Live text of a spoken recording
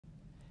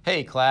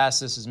Hey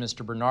class, this is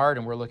Mr. Bernard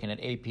and we're looking at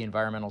AP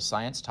Environmental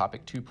Science,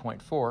 topic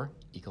 2.4,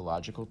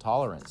 Ecological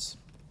Tolerance.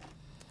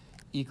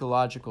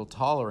 Ecological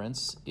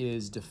tolerance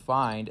is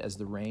defined as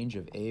the range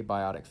of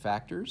abiotic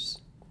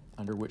factors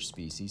under which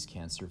species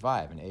can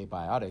survive. And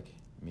abiotic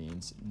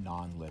means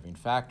non-living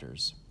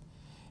factors.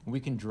 And we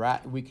can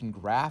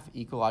graph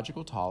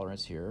ecological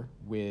tolerance here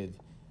with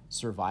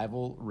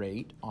survival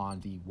rate on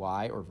the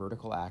y or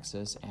vertical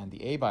axis and the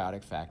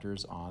abiotic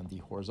factors on the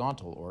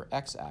horizontal or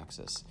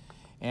x-axis.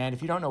 And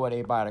if you don't know what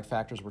abiotic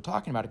factors we're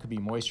talking about, it could be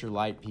moisture,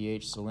 light,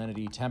 pH,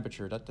 salinity,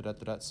 temperature,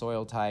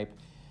 soil type.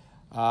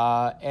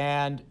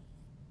 And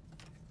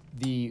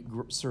the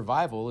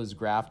survival is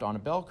graphed on a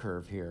bell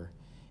curve here.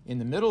 In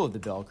the middle of the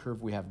bell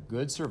curve, we have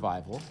good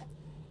survival.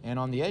 And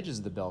on the edges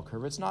of the bell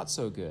curve, it's not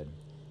so good.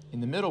 In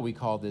the middle, we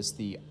call this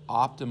the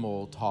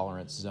optimal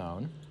tolerance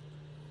zone.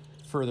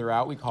 Further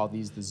out, we call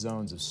these the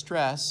zones of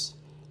stress.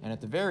 And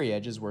at the very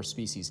edges where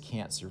species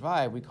can't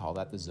survive, we call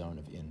that the zone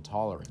of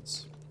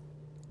intolerance.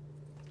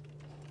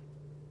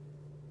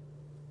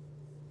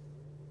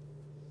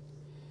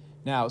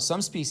 Now,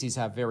 some species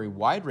have very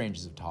wide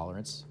ranges of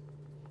tolerance,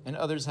 and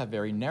others have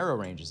very narrow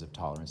ranges of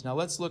tolerance. Now,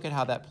 let's look at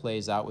how that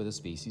plays out with a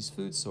species'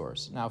 food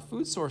source. Now,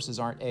 food sources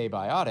aren't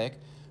abiotic,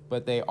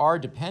 but they are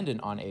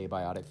dependent on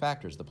abiotic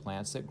factors. The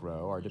plants that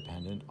grow are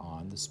dependent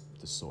on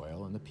the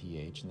soil and the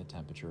pH and the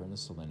temperature and the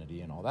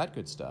salinity and all that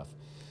good stuff.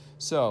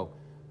 So,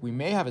 we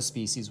may have a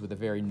species with a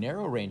very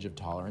narrow range of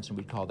tolerance, and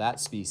we'd call that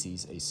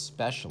species a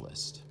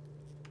specialist.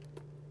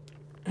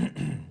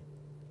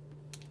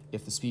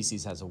 If the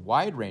species has a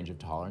wide range of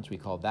tolerance, we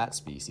call that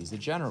species a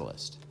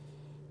generalist.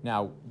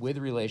 Now, with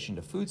relation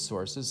to food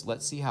sources,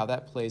 let's see how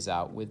that plays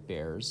out with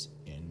bears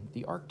in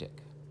the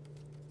Arctic.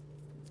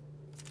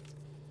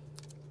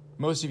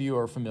 Most of you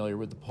are familiar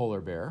with the polar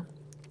bear,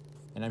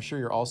 and I'm sure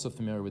you're also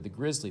familiar with the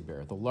grizzly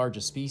bear. The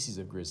largest species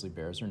of grizzly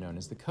bears are known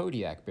as the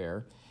Kodiak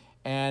bear,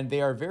 and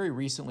they are very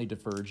recently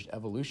diverged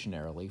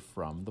evolutionarily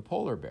from the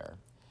polar bear.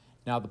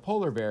 Now, the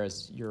polar bear,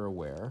 as you're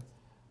aware,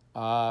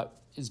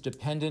 is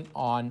dependent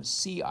on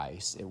sea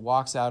ice. It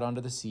walks out onto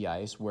the sea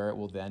ice where it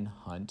will then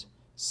hunt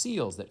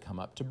seals that come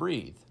up to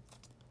breathe.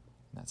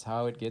 And that's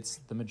how it gets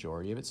the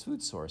majority of its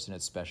food source, and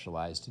it's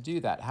specialized to do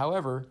that.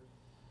 However,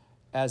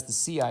 as the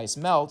sea ice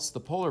melts,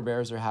 the polar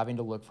bears are having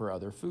to look for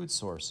other food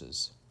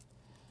sources.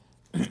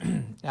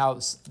 Now,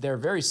 they're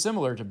very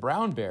similar to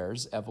brown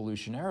bears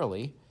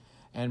evolutionarily,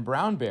 and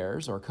brown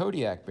bears, or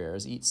Kodiak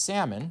bears, eat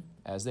salmon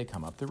as they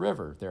come up the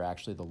river. They're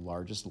actually the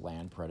largest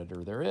land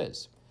predator there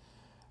is.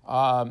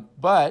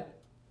 But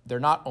they're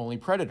not only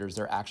predators,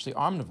 they're actually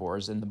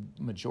omnivores, and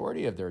the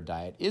majority of their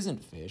diet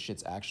isn't fish,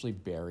 it's actually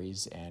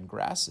berries and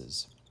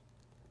grasses.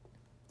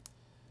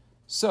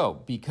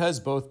 So, because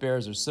both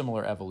bears are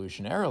similar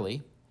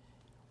evolutionarily,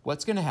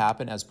 what's going to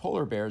happen as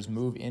polar bears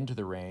move into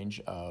the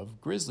range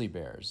of grizzly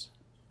bears?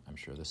 I'm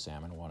sure the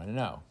salmon want to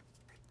know.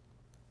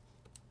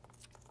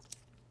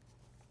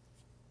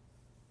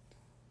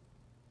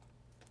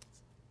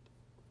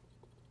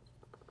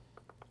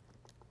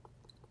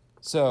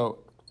 So,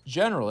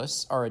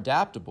 generalists are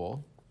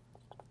adaptable,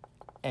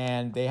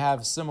 and they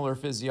have similar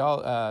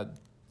physiology,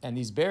 and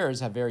these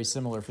bears have very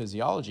similar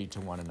physiology to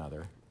one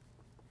another.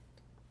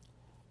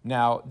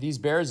 Now, these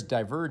bears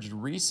diverged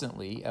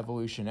recently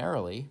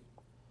evolutionarily.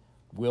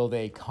 Will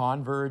they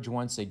converge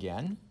once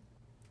again?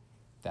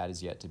 That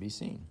is yet to be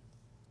seen.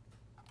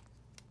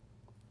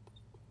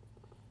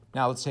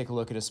 Now, let's take a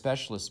look at a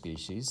specialist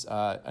species.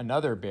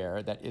 Another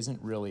bear that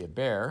isn't really a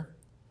bear,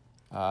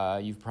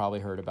 you've probably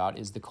heard about,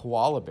 is the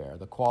koala bear.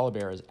 The koala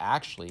bear is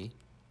actually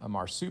a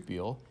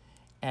marsupial,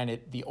 and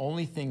the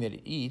only thing that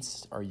it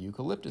eats are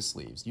eucalyptus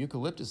leaves.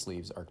 Eucalyptus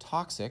leaves are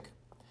toxic,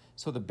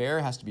 so the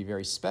bear has to be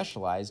very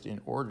specialized in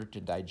order to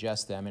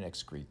digest them and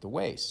excrete the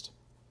waste.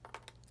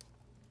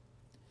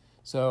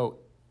 So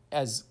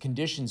as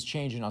conditions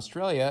change in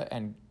Australia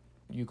and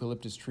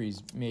eucalyptus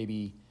trees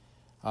maybe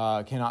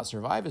cannot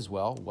survive as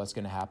well, what's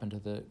going to happen to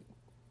the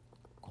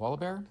koala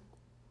bear?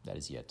 That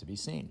is yet to be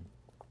seen.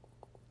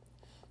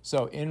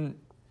 So in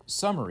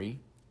summary,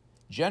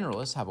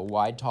 generalists have a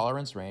wide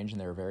tolerance range and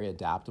they're very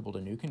adaptable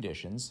to new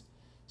conditions.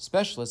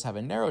 Specialists have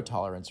a narrow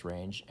tolerance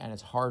range and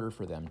it's harder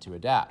for them to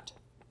adapt.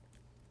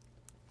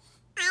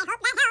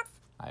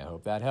 I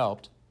hope that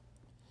helped.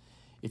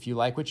 If you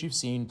like what you've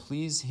seen,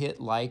 please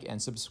hit like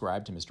and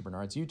subscribe to Mr.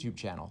 Bernard's YouTube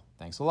channel.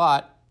 Thanks a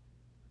lot.